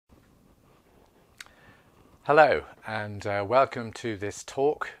Hello, and welcome to this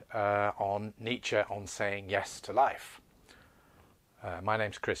talk on Nietzsche on saying yes to life. My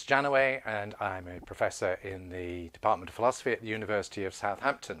name's Chris Janaway, and I'm a professor in the Department of Philosophy at the University of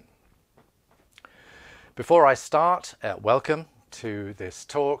Southampton. Before I start, welcome to this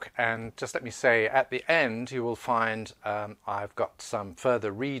talk, and just let me say at the end you will find I've got some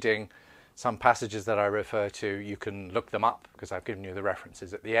further reading, some passages that I refer to. You can look them up because I've given you the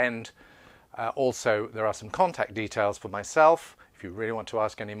references at the end. Also, there are some contact details for myself. If you really want to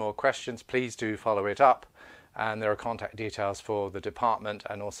ask any more questions, please do follow it up. And there are contact details for the department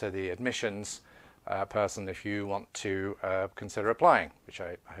and also the admissions person if you want to consider applying, which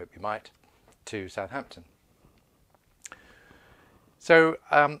I hope you might, to Southampton. So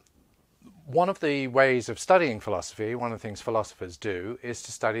one of the ways of studying philosophy, one of the things philosophers do, is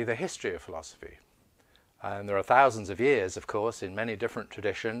to study the history of philosophy. And there are thousands of years, of course, in many different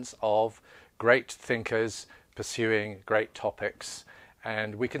traditions of great thinkers pursuing great topics,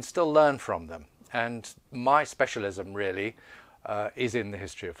 and we can still learn from them. And my specialism really is in the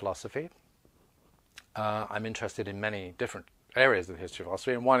history of philosophy. I'm interested in many different areas of the history of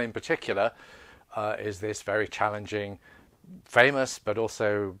philosophy, and one in particular is this very challenging, famous, but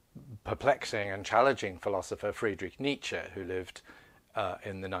also perplexing and challenging philosopher Friedrich Nietzsche, who lived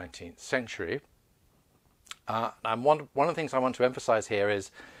in the 19th century. And one of the things I want to emphasize here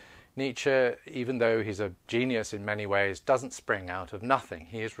is Nietzsche, even though he's a genius in many ways, doesn't spring out of nothing.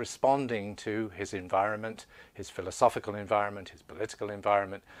 He is responding to his environment, his philosophical environment, his political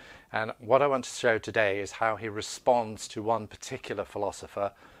environment. And what I want to show today is how he responds to one particular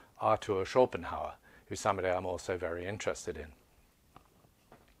philosopher, Arthur Schopenhauer, who's somebody I'm also very interested in.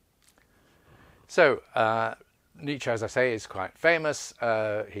 So, Nietzsche, as I say, is quite famous.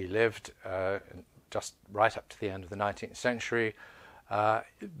 He lived just right up to the end of the 19th century.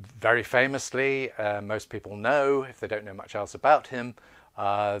 Very famously, most people know, if they don't know much else about him,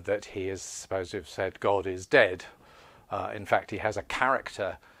 that he is supposed to have said, "God is dead." In fact, he has a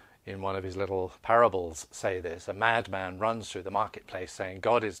character in one of his little parables say this. A madman runs through the marketplace saying,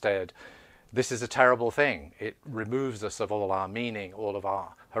 "God is dead. This is a terrible thing. It removes us of all our meaning, all of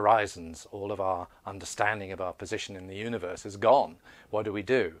our horizons, all of our understanding of our position in the universe is gone. What do we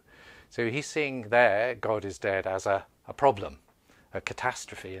do?" So he's seeing there God is dead as a problem, a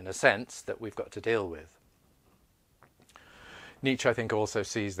catastrophe in a sense that we've got to deal with. Nietzsche, I think, also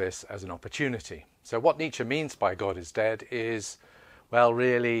sees this as an opportunity. So what Nietzsche means by God is dead is, well,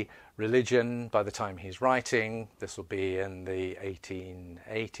 really, religion by the time he's writing, this will be in the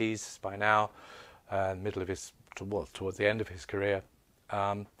 1880s by now, middle of his, towards the end of his career.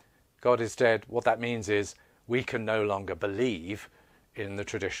 God is dead. What that means is we can no longer believe in the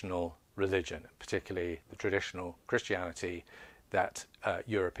traditional religion, particularly the traditional Christianity that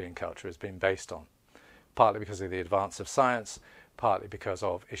European culture has been based on, partly because of the advance of science, partly because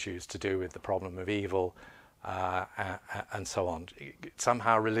of issues to do with the problem of evil, and so on.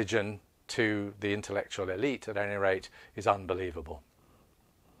 Somehow religion, to the intellectual elite at any rate, is unbelievable.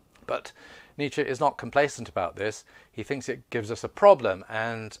 But Nietzsche is not complacent about this. He thinks it gives us a problem,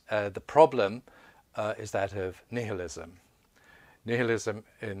 and the problem is that of nihilism. Nihilism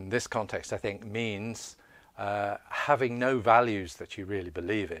in this context, I think, means having no values that you really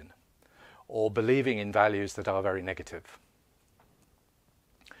believe in, or believing in values that are very negative.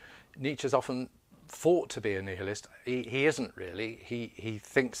 Nietzsche is often thought to be a nihilist. He isn't really. He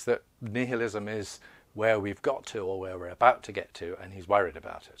thinks that nihilism is where we've got to, or where we're about to get to, and he's worried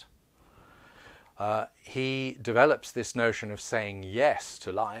about it. He develops this notion of saying yes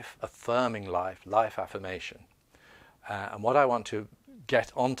to life, affirming life, life affirmation. And what I want to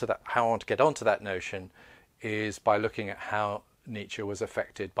get onto that, how I want to get onto that notion, is by looking at how Nietzsche was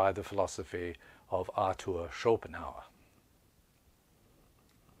affected by the philosophy of Arthur Schopenhauer.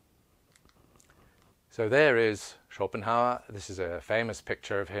 So there is Schopenhauer. This is a famous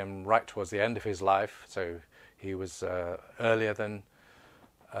picture of him right towards the end of his life. So he was earlier than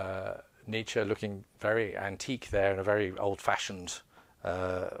Nietzsche, looking very antique there in a very old-fashioned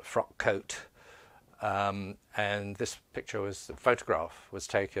frock coat. And this photograph was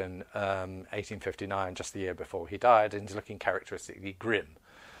taken 1859, just the year before he died, and he's looking characteristically grim.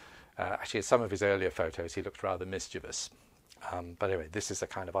 Actually, in some of his earlier photos, he looked rather mischievous. But anyway, this is a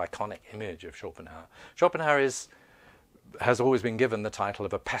kind of iconic image of Schopenhauer. Schopenhauer has always been given the title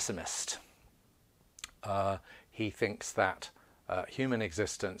of a pessimist. He thinks that human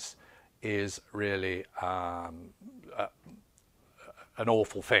existence is really an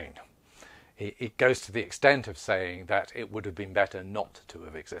awful thing. It goes to the extent of saying that it would have been better not to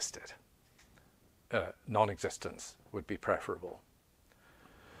have existed. Non-existence would be preferable.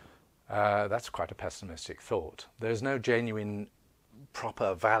 That's quite a pessimistic thought. There's no genuine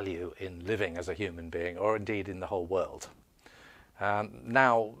proper value in living as a human being, or indeed in the whole world.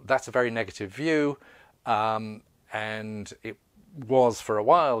 Now, that's a very negative view, and it was for a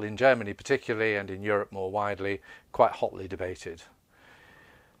while in Germany particularly, and in Europe more widely, quite hotly debated.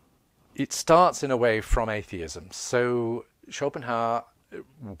 It starts in a way from atheism. So Schopenhauer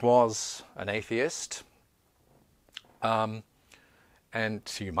was an atheist, and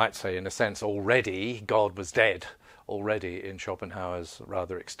you might say in a sense already God was dead already in Schopenhauer's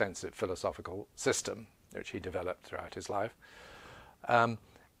rather extensive philosophical system which he developed throughout his life.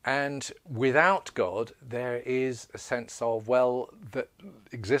 And without God, there is a sense of, well, that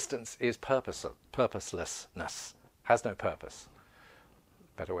existence is purposelessness, has no purpose.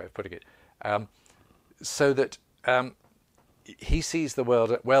 Better way of putting it. So that he sees the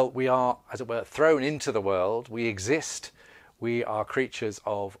world, well, we are, as it were, thrown into the world, we exist, we are creatures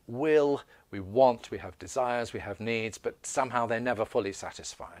of will, we want, we have desires, we have needs, but somehow they're never fully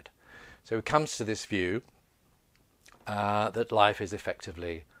satisfied. So he comes to this view that life is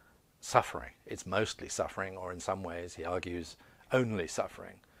effectively suffering. It's mostly suffering, or in some ways, he argues, only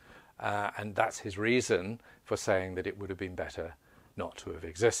suffering. And that's his reason for saying that it would have been better not to have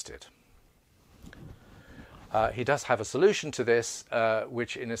existed. He does have a solution to this,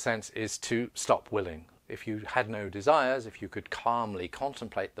 which in a sense is to stop willing. If you had no desires, if you could calmly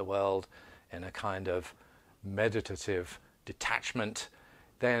contemplate the world in a kind of meditative detachment,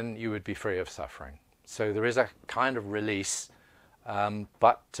 then you would be free of suffering. So there is a kind of release,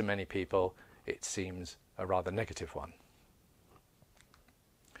 but to many people it seems a rather negative one.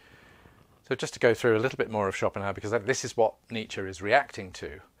 So just to go through a little bit more of Schopenhauer, because this is what Nietzsche is reacting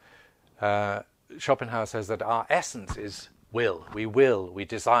to. Schopenhauer says that our essence is will, we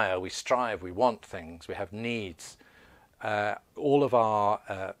desire, we strive, we want things, we have needs. All of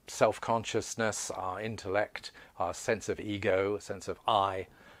our self-consciousness, our intellect, our sense of ego, sense of I,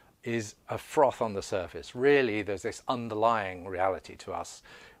 is a froth on the surface. Really, there's this underlying reality to us,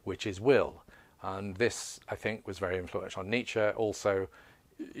 which is will. And this, I think, was very influential on Nietzsche. Also,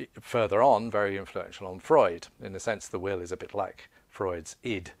 further on, very influential on Freud. In a sense, the will is a bit like Freud's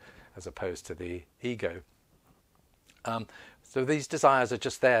id, as opposed to the ego. So these desires are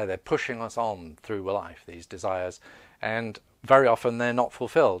just there. They're pushing us on through life, these desires. And very often they're not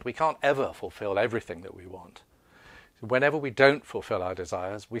fulfilled. We can't ever fulfill everything that we want. Whenever we don't fulfill our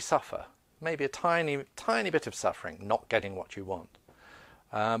desires, we suffer. Maybe a tiny bit of suffering, not getting what you want.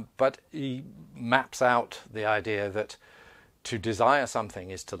 But he maps out the idea that to desire something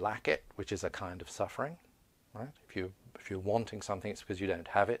is to lack it, which is a kind of suffering. Right? If you're wanting something, it's because you don't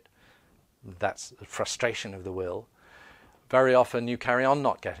have it. That's the frustration of the will. Very often you carry on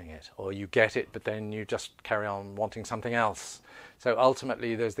not getting it, or you get it, but then you just carry on wanting something else. So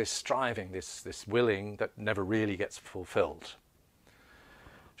ultimately there's this striving, this willing that never really gets fulfilled.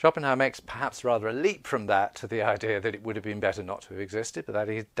 Schopenhauer makes perhaps rather a leap from that to the idea that it would have been better not to have existed, but that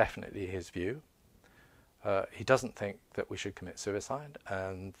is definitely his view. He doesn't think that we should commit suicide,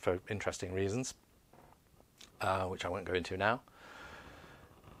 and for interesting reasons, which I won't go into now.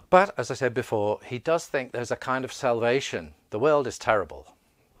 But, as I said before, he does think there's a kind of salvation. The world is terrible,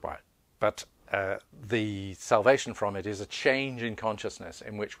 right? But the salvation from it is a change in consciousness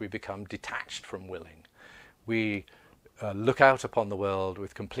in which we become detached from willing. We look out upon the world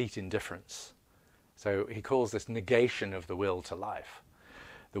with complete indifference. So he calls this negation of the will to life.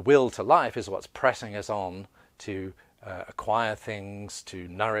 The will to life is what's pressing us on to acquire things, to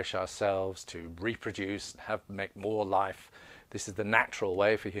nourish ourselves, to reproduce, make more life. This is the natural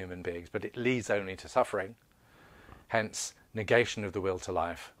way for human beings, but it leads only to suffering. Hence, negation of the will to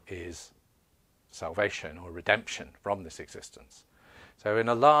life is salvation or redemption from this existence. So in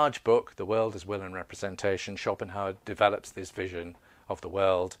a large book, The World as Will and Representation, Schopenhauer develops this vision of the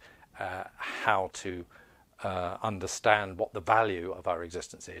world, how to understand what the value of our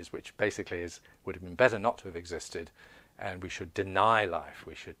existence is, which basically would have been better not to have existed, and we should deny life.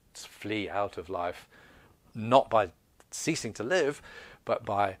 We should flee out of life, not by ceasing to live, but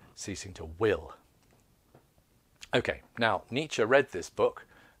by ceasing to will. Okay, now Nietzsche read this book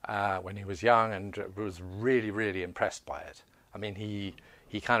when he was young and was really, really impressed by it. I mean,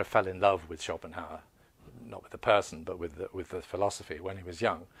 he kind of fell in love with Schopenhauer, not with the person, but with the philosophy when he was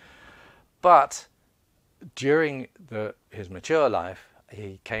young. But during his mature life,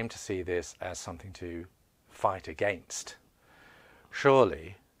 he came to see this as something to fight against.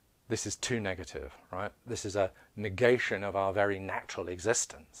 Surely, this is too negative, right? This is a negation of our very natural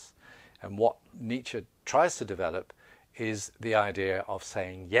existence. And what Nietzsche tries to develop is the idea of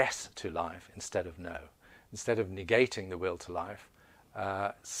saying yes to life instead of no. Instead of negating the will to life,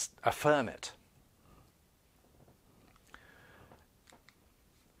 affirm it.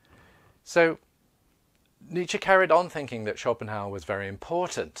 So Nietzsche carried on thinking that Schopenhauer was very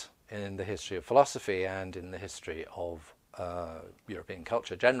important in the history of philosophy and in the history of European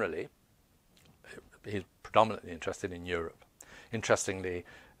culture generally. He's predominantly interested in Europe. Interestingly,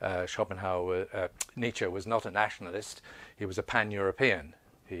 Nietzsche was not a nationalist. He was a pan-European.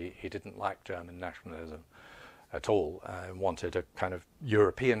 He didn't like German nationalism at all and wanted a kind of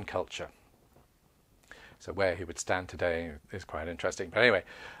European culture. So where he would stand today is quite interesting. But anyway,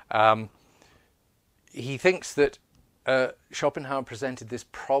 he thinks that Schopenhauer presented this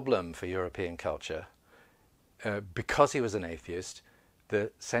problem for European culture because he was an atheist.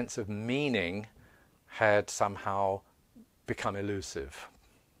 The sense of meaning had somehow become elusive.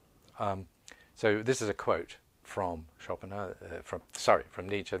 So this is a quote from Schopenhauer, from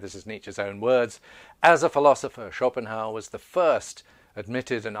Nietzsche. This is Nietzsche's own words. As a philosopher, Schopenhauer was the first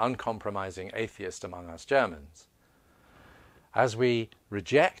admitted and uncompromising atheist among us Germans. As we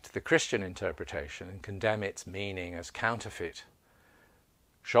reject the Christian interpretation and condemn its meaning as counterfeit,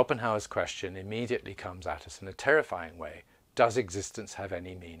 Schopenhauer's question immediately comes at us in a terrifying way. Does existence have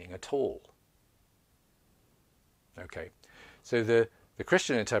any meaning at all? Okay, so the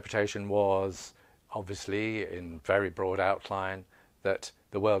Christian interpretation was obviously, in very broad outline, that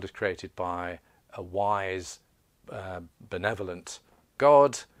the world is created by a wise, benevolent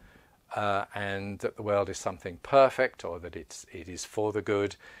God, and that the world is something perfect, or that it is for the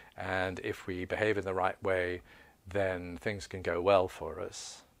good, and if we behave in the right way, then things can go well for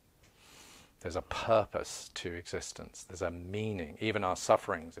us. There's a purpose to existence. There's a meaning. Even our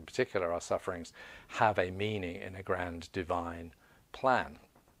sufferings, in particular our sufferings, have a meaning in a grand divine plan,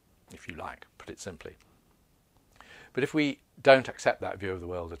 if you like, put it simply. But if we don't accept that view of the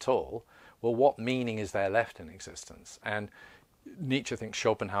world at all, well, what meaning is there left in existence? And Nietzsche thinks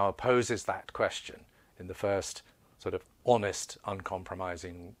Schopenhauer poses that question in the first sort of honest,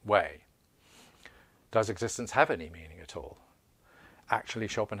 uncompromising way. Does existence have any meaning at all? Actually,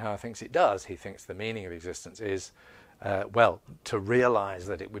 Schopenhauer thinks it does. He thinks the meaning of existence is, to realize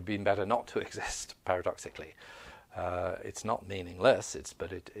that it would be better not to exist, paradoxically. It's not meaningless,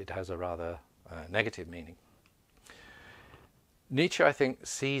 but it has a rather negative meaning. Nietzsche, I think,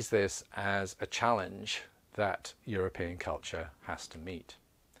 sees this as a challenge that European culture has to meet.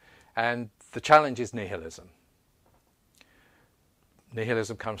 And the challenge is nihilism.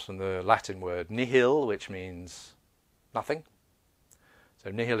 Nihilism comes from the Latin word nihil, which means nothing. So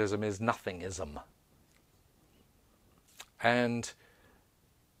nihilism is nothingism. And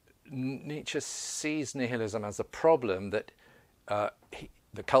Nietzsche sees nihilism as a problem that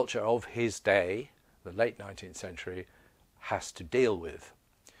the culture of his day, the late 19th century, has to deal with.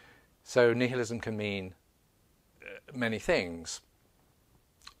 So nihilism can mean many things.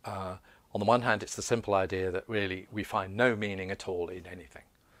 On the one hand, it's the simple idea that really we find no meaning at all in anything.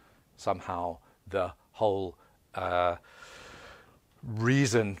 Somehow the whole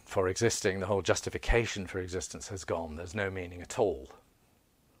reason for existing, the whole justification for existence has gone. There's no meaning at all.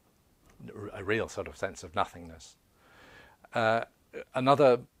 A real sort of sense of nothingness.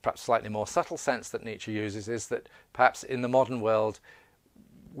 Another, perhaps slightly more subtle sense that Nietzsche uses is that perhaps in the modern world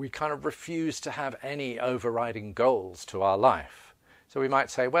we kind of refuse to have any overriding goals to our life. So we might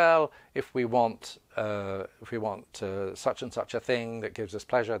say, well, if we want such and such a thing that gives us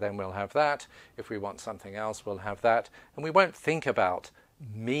pleasure, then we'll have that. If we want something else, we'll have that. And we won't think about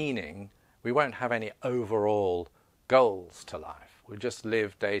meaning. We won't have any overall goals to life. We'll just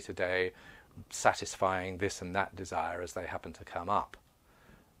live day to day, satisfying this and that desire as they happen to come up.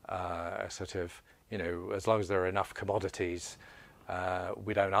 Sort of, as long as there are enough commodities,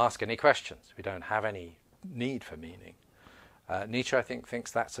 we don't ask any questions. We don't have any need for meaning. Nietzsche, I think, thinks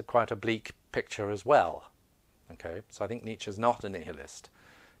that's quite a bleak picture as well. Okay, so I think Nietzsche's not a nihilist.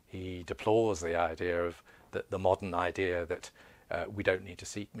 He deplores the idea of the modern idea that we don't need to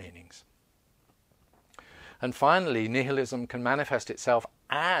seek meanings. And finally, nihilism can manifest itself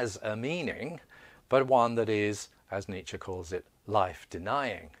as a meaning, but one that is, as Nietzsche calls it,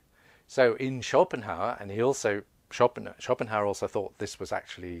 life-denying. So in Schopenhauer, and Schopenhauer also thought this was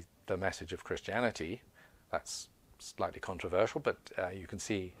actually the message of Christianity. That's slightly controversial, but you can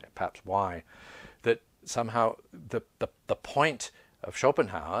see perhaps why. That somehow the point of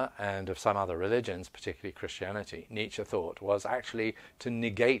Schopenhauer and of some other religions, particularly Christianity, Nietzsche thought, was actually to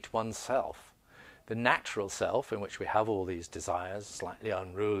negate oneself. The natural self, in which we have all these desires, slightly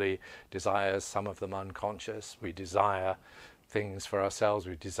unruly desires, some of them unconscious. We desire things for ourselves,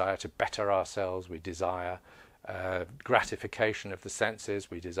 we desire to better ourselves, we desire gratification of the senses,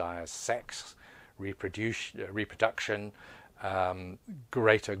 we desire sex, reproduction,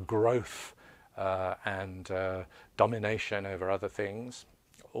 greater growth and domination over other things,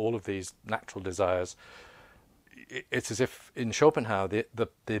 all of these natural desires. It's as if in Schopenhauer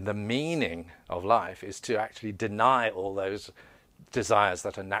the meaning of life is to actually deny all those desires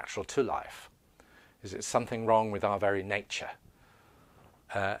that are natural to life. Is it something wrong with our very nature?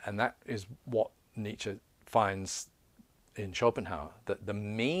 And that is what Nietzsche finds in Schopenhauer, that the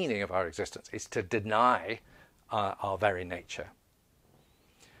meaning of our existence is to deny our very nature.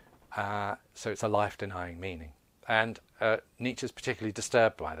 So it's a life-denying meaning. And Nietzsche is particularly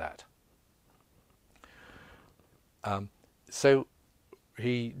disturbed by that. So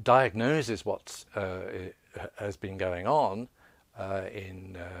he diagnoses what has been going on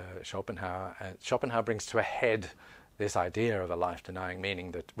in Schopenhauer, and Schopenhauer brings to a head this idea of a life-denying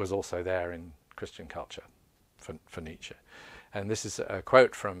meaning that was also there in Christian culture for Nietzsche. And this is a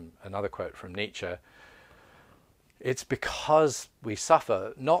quote from another quote from Nietzsche. It's because we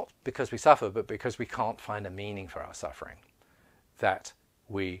suffer, not because we suffer, but because we can't find a meaning for our suffering, that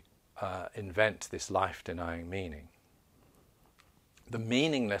we invent this life-denying meaning. The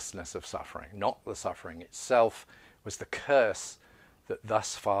meaninglessness of suffering, not the suffering itself, was the curse that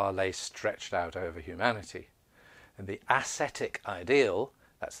thus far lay stretched out over humanity. And the ascetic ideal,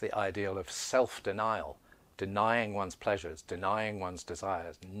 that's the ideal of self-denial, denying one's pleasures, denying one's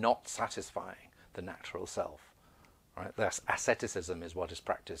desires, not satisfying the natural self. Right? Thus, asceticism is what is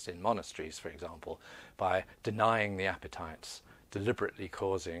practiced in monasteries, for example, by denying the appetites, deliberately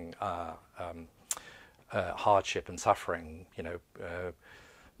causing hardship and suffering,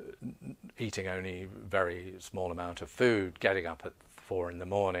 eating only very small amount of food, getting up at 4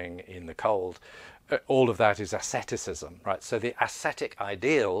 a.m. in the cold. All of that is asceticism, right? So the ascetic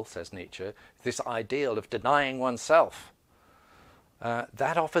ideal, says Nietzsche, this ideal of denying oneself,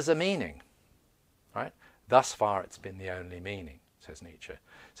 that offers a meaning, right? Thus far it's been the only meaning, says Nietzsche.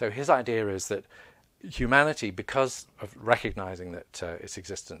 So his idea is that humanity, because of recognizing that its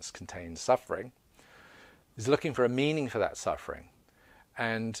existence contains suffering, is looking for a meaning for that suffering.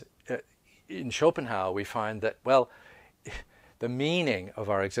 And in Schopenhauer we find that, well, the meaning of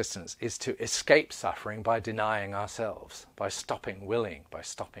our existence is to escape suffering by denying ourselves, by stopping willing, by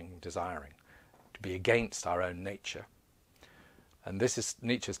stopping desiring, to be against our own nature. And this is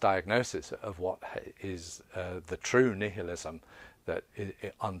Nietzsche's diagnosis of what is the true nihilism that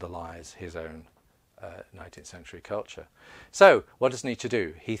underlies his own 19th century culture. So what does Nietzsche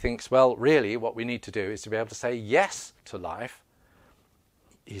do? He thinks, well, really what we need to do is to be able to say yes to life,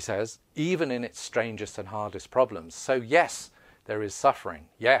 he says, even in its strangest and hardest problems. So yes, there is suffering.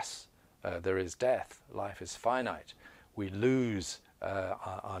 Yes, there is death. Life is finite. We lose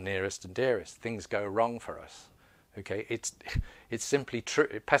our nearest and dearest. Things go wrong for us. Okay, it's simply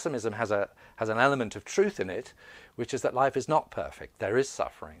true. Pessimism has an element of truth in it, which is that life is not perfect. There is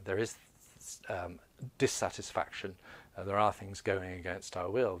suffering. There is dissatisfaction. There are things going against our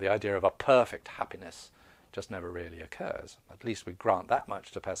will. The idea of a perfect happiness just never really occurs. At least we grant that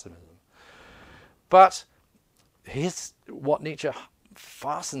much to pessimism. But what Nietzsche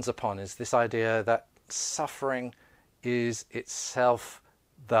fastens upon is this idea that suffering is itself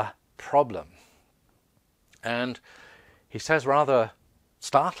the problem. And he says rather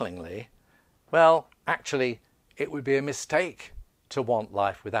startlingly, well, actually, it would be a mistake to want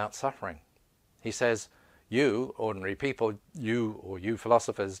life without suffering. He says, you, ordinary people, you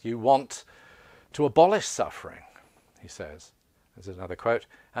philosophers, you want to abolish suffering, he says. There's another quote.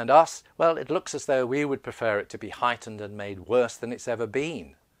 And us, well, it looks as though we would prefer it to be heightened and made worse than it's ever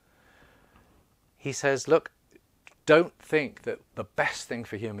been. He says, look, don't think that the best thing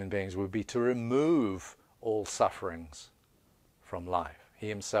for human beings would be to remove all sufferings from life. He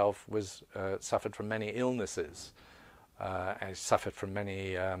himself was suffered from many illnesses, and suffered from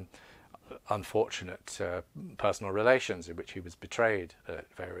many unfortunate personal relations in which he was betrayed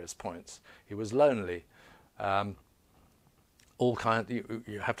at various points. He was lonely. You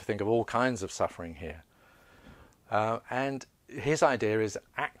have to think of all kinds of suffering here. And his idea is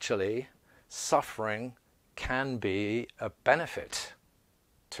actually suffering can be a benefit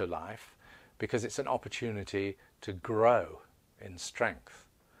to life because it's an opportunity to grow in strength.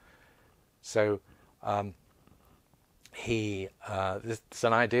 So it's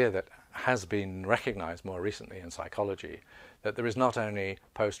an idea that has been recognized more recently in psychology, that there is not only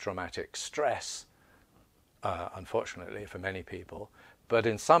post-traumatic stress, unfortunately for many people, but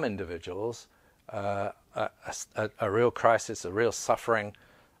in some individuals, a real crisis, a real suffering,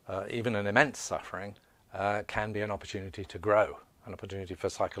 even an immense suffering, can be an opportunity to grow, an opportunity for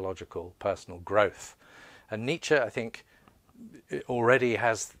psychological, personal growth. And Nietzsche, I think, already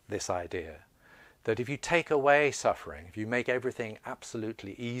has this idea that if you take away suffering, if you make everything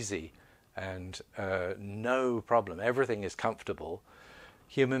absolutely easy and no problem, everything is comfortable,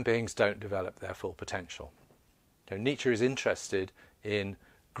 human beings don't develop their full potential. So Nietzsche is interested in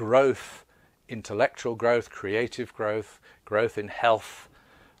growth, intellectual growth, creative growth, growth in health,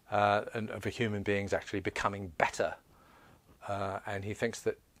 and of human beings actually becoming better. And he thinks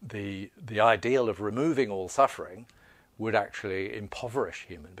that the ideal of removing all suffering would actually impoverish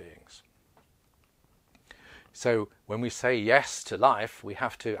human beings. So when we say yes to life, we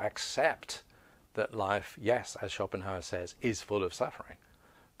have to accept that life, yes, as Schopenhauer says, is full of suffering.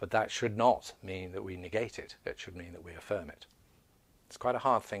 But that should not mean that we negate it. It should mean that we affirm it. It's quite a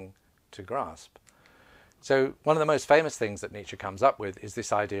hard thing to grasp. So one of the most famous things that Nietzsche comes up with is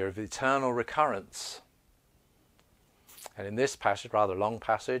this idea of eternal recurrence. And in this passage, rather long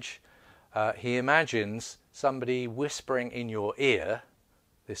passage, he imagines somebody whispering in your ear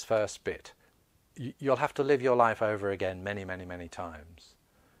this first bit. You'll have to live your life over again many, many, many times.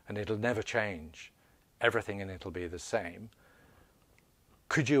 And it'll never change. Everything in it will be the same.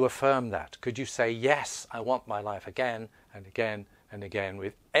 Could you affirm that? Could you say, yes, I want my life again and again and again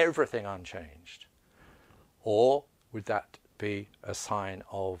with everything unchanged? Or would that be a sign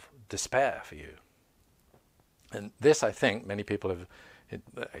of despair for you? And this, I think, many people have,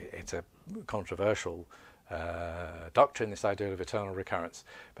 it's a controversial doctrine, this idea of eternal recurrence,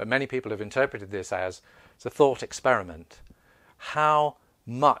 but many people have interpreted this as it's a thought experiment. How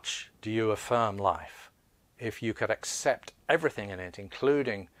much do you affirm life if you could accept everything in it,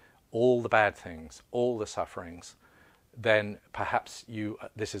 including all the bad things, all the sufferings? Then perhaps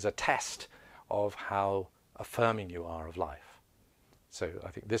this is a test of how affirming you are of life. So I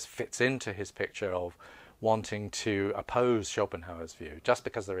think this fits into his picture of wanting to oppose Schopenhauer's view. Just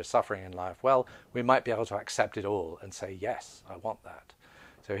because there is suffering in life, well, we might be able to accept it all and say, yes, I want that.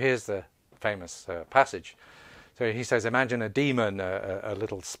 So here's the famous passage. So he says, imagine a demon, a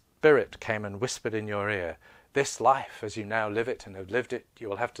little spirit came and whispered in your ear, this life, as you now live it and have lived it, you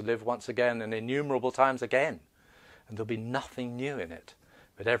will have to live once again and innumerable times again. And there'll be nothing new in it,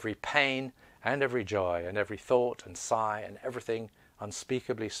 but every pain and every joy and every thought and sigh and everything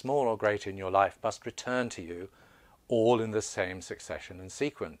unspeakably small or great in your life must return to you, all in the same succession and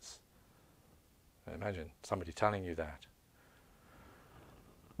sequence. Imagine somebody telling you that.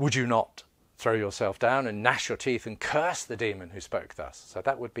 Would you not throw yourself down and gnash your teeth and curse the demon who spoke thus? So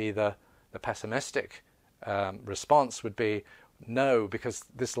that would be the pessimistic response would be, no, because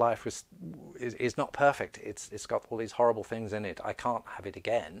this life is not perfect. It's got all these horrible things in it. I can't have it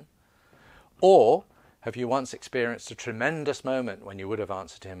again. Or have you once experienced a tremendous moment when you would have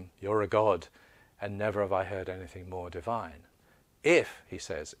answered him, you're a god, and never have I heard anything more divine? If, he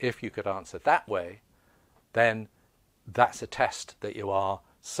says, if you could answer that way, then that's a test that you are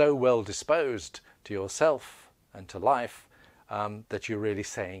so well disposed to yourself and to life that you're really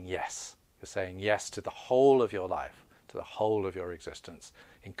saying yes. You're saying yes to the whole of your life, to the whole of your existence,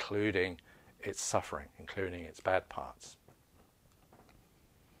 including its suffering, including its bad parts.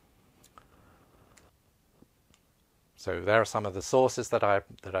 So there are some of the sources that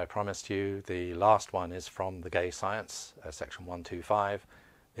I promised you. The last one is from The Gay Science, section 125.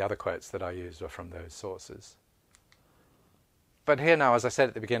 The other quotes that I used are from those sources. But here now, as I said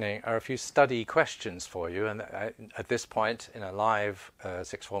at the beginning, are a few study questions for you. And at this point, in a live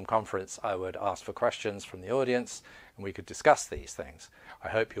sixth form conference, I would ask for questions from the audience, and we could discuss these things. I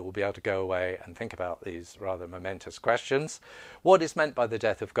hope you will be able to go away and think about these rather momentous questions. What is meant by the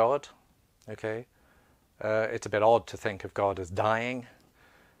death of God? Okay. It's a bit odd to think of God as dying,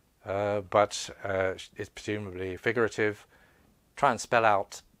 but it's presumably figurative. Try and spell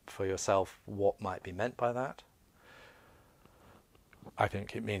out for yourself what might be meant by that. I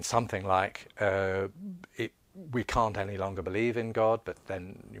think it means something like we can't any longer believe in God, but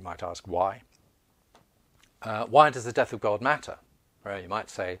then you might ask why. Why does the death of God matter? Well, you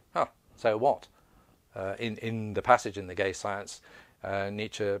might say, oh, so what? In the passage in The Gay Science,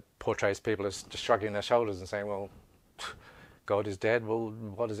 Nietzsche portrays people as just shrugging their shoulders and saying, well, God is dead, well,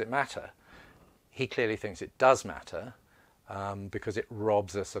 what does it matter? He clearly thinks it does matter because it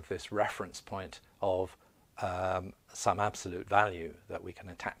robs us of this reference point of some absolute value that we can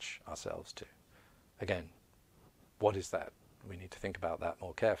attach ourselves to. Again, what is that? We need to think about that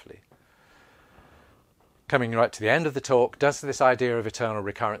more carefully. Coming right to the end of the talk, does this idea of eternal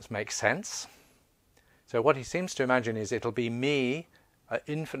recurrence make sense? So what he seems to imagine is it'll be me an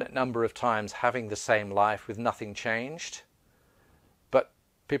infinite number of times having the same life with nothing changed. But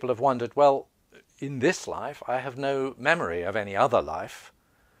people have wondered, well, in this life I have no memory of any other life.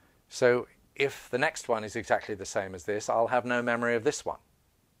 So if the next one is exactly the same as this, I'll have no memory of this one.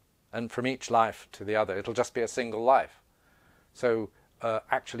 and from each life to the other, it'll just be a single life. So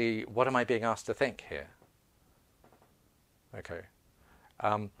actually, what am I being asked to think here? Okay.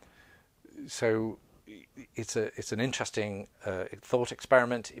 So it's an interesting thought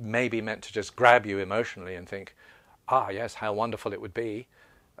experiment. It may be meant to just grab you emotionally and think, ah, yes, how wonderful it would be,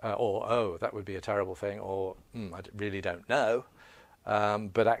 or oh, that would be a terrible thing, or I really don't know.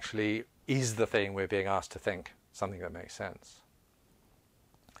 But actually, is the thing we're being asked to think something that makes sense?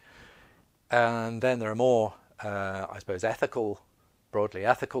 And then there are more, I suppose, broadly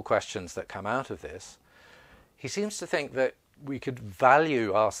ethical questions that come out of this. He seems to think that we could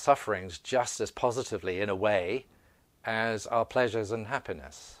value our sufferings just as positively, in a way, as our pleasures and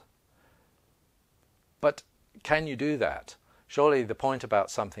happiness. But can you do that? Surely the point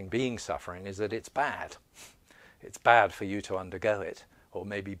about something being suffering is that it's bad. It's bad for you to undergo it, or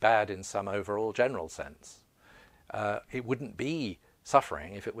maybe bad in some overall general sense. It wouldn't be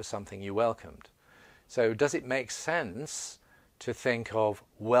suffering if it was something you welcomed. So does it make sense to think of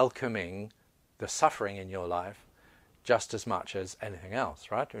welcoming the suffering in your life just as much as anything else,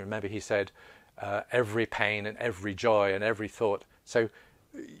 right? Remember he said every pain and every joy and every thought. So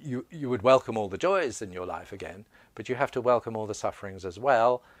you would welcome all the joys in your life again, but you have to welcome all the sufferings as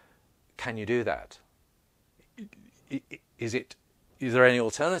well. Can you do that? Is there any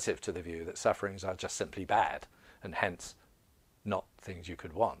alternative to the view that sufferings are just simply bad and hence not things you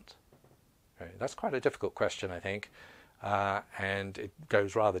could want? Okay, that's quite a difficult question, I think, and it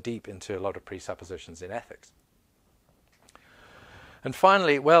goes rather deep into a lot of presuppositions in ethics. And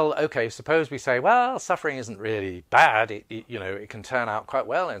finally, well, okay, suppose we say, well, suffering isn't really bad. It can turn out quite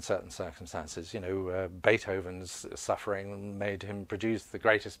well in certain circumstances. Beethoven's suffering made him produce the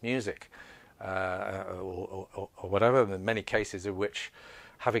greatest music, or whatever. In many cases in which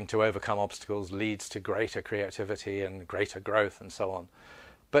having to overcome obstacles leads to greater creativity and greater growth and so on.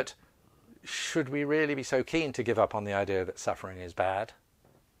 But should we really be so keen to give up on the idea that suffering is bad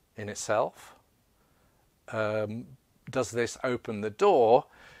in itself? Does this open the door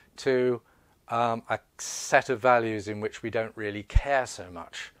to a set of values in which we don't really care so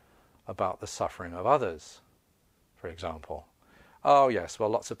much about the suffering of others, for example? Oh yes, well,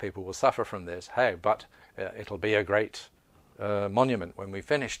 lots of people will suffer from this. Hey, but it'll be a great monument when we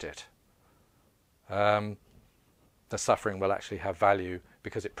finished it. The suffering will actually have value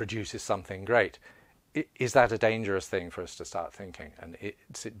because it produces something great. Is that a dangerous thing for us to start thinking? And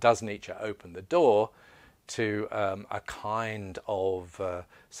does Nietzsche open the door to a kind of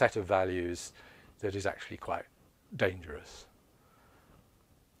set of values that is actually quite dangerous?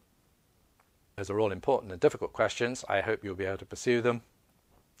 Those are all important and difficult questions. I hope you'll be able to pursue them.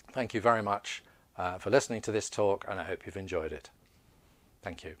 Thank you very much for listening to this talk, and I hope you've enjoyed it.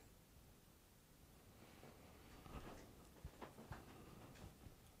 Thank you.